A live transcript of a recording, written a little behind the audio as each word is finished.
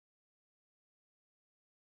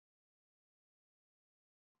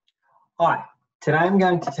Hi, today I'm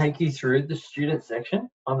going to take you through the student section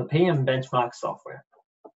on the PM Benchmark software.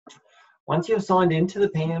 Once you've signed into the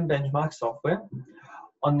PM Benchmark software,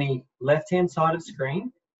 on the left-hand side of the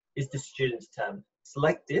screen is the Students tab.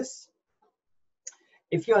 Select this.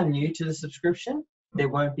 If you are new to the subscription, there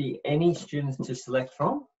won't be any students to select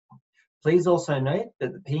from. Please also note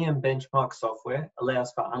that the PM Benchmark software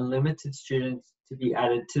allows for unlimited students to be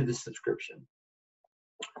added to the subscription.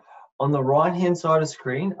 On the right-hand side of the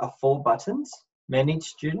screen are 4 buttons: Manage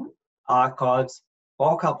Student, Archives,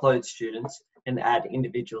 Bulk Upload Students, and Add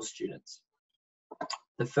Individual Students.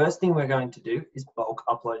 The first thing we're going to do is Bulk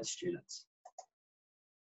Upload Students.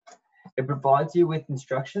 It provides you with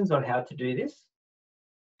instructions on how to do this.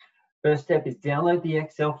 First step is download the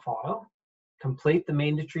Excel file, complete the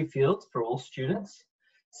mandatory fields for all students,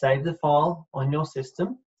 save the file on your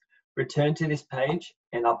system, return to this page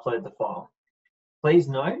and upload the file. Please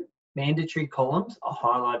note, mandatory columns are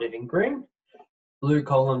highlighted in green, blue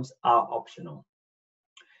columns are optional.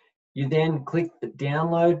 You then click the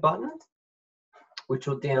download button, which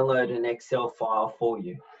will download an Excel file for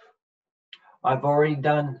you. I've already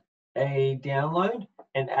done a download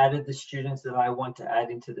and added the students that I want to add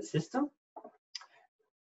into the system.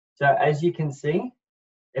 So as you can see,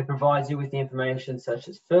 it provides you with the information such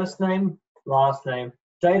as first name, last name,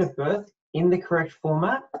 date of birth in the correct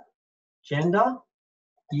format, gender,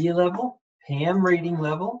 year level, PM reading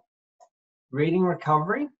level, reading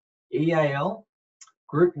recovery, EAL,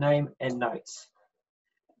 group name, and notes.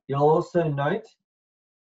 You'll also note,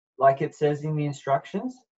 like it says in the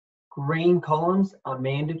instructions, green columns are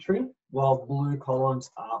mandatory while blue columns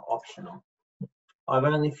are optional. I've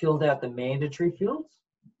only filled out the mandatory fields.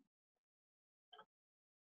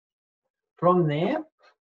 From there,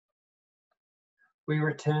 we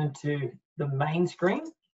return to the main screen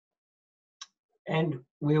and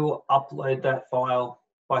we will upload that file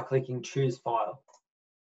by clicking Choose File.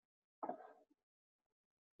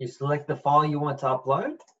 You select the file you want to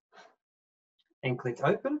upload and click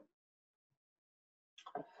Open.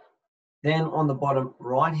 Then on the bottom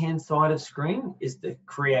right-hand side of screen is the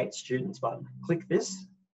Create Students button. Click this.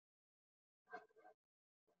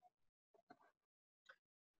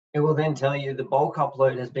 It will then tell you the bulk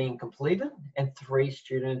upload has been completed and 3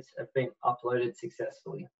 students have been uploaded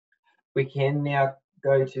successfully. We can now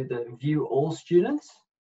go to the View All Students,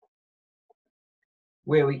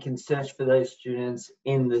 where we can search for those students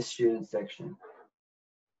in the Student section.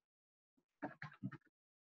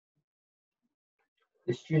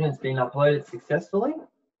 The student's been uploaded successfully.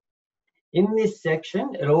 In this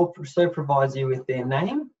section, it also provides you with their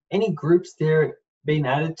name, any groups they're been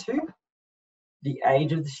added to, the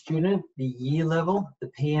age of the student, the year level, the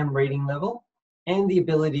PM reading level, and the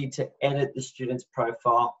ability to edit the student's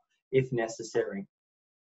profile if necessary.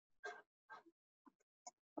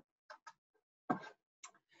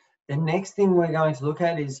 The next thing we're going to look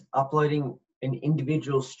at is uploading an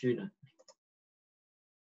individual student.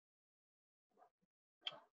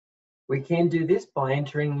 We can do this by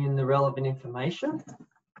entering in the relevant information.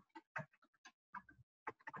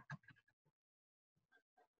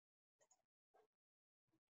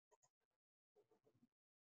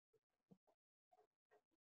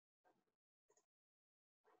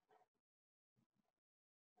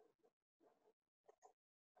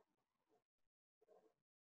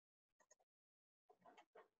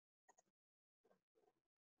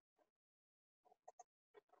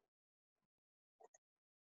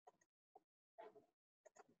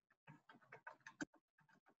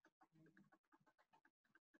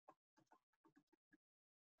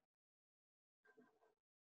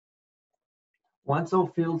 Once all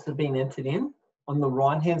fields have been entered in, on the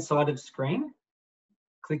right-hand side of the screen,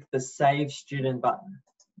 click the Save Student button.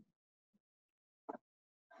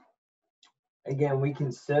 Again, we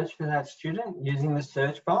can search for that student using the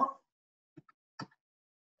search bar,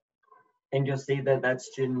 and you'll see that that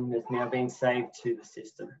student has now been saved to the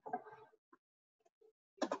system.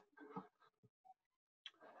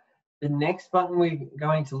 The next button we're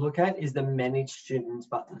going to look at is the Manage Students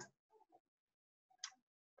button.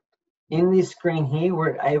 In this screen here,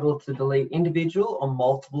 we're able to delete individual or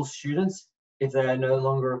multiple students if they are no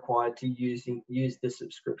longer required to use the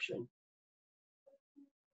subscription.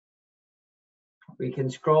 We can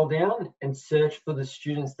scroll down and search for the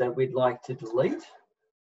students that we'd like to delete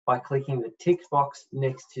by clicking the tick box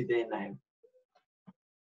next to their name.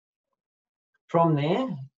 From there,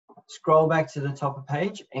 scroll back to the top of the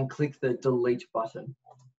page and click the Delete button.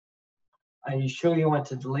 Are you sure you want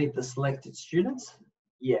to delete the selected students?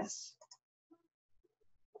 Yes.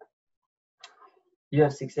 You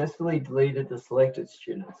have successfully deleted the selected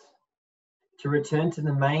students. To return to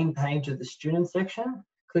the main page of the student section,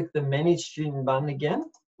 click the Manage Student button again,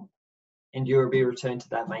 and you will be returned to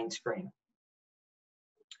that main screen.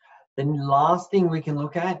 The last thing we can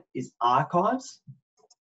look at is archives.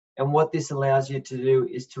 And what this allows you to do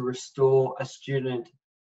is to restore a student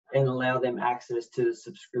and allow them access to the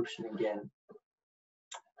subscription again.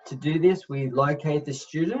 To do this, we locate the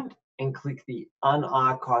student and click the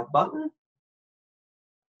Unarchive button.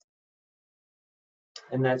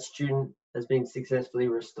 And that student has been successfully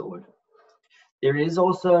restored. There is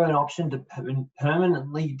also an option to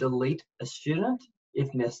permanently delete a student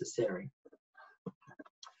if necessary.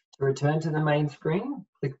 To return to the main screen,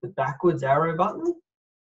 click the backwards arrow button,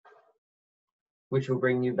 which will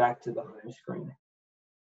bring you back to the home screen.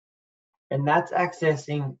 And that's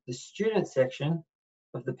accessing the student section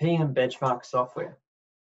of the PM Benchmark software.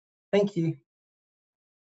 Thank you.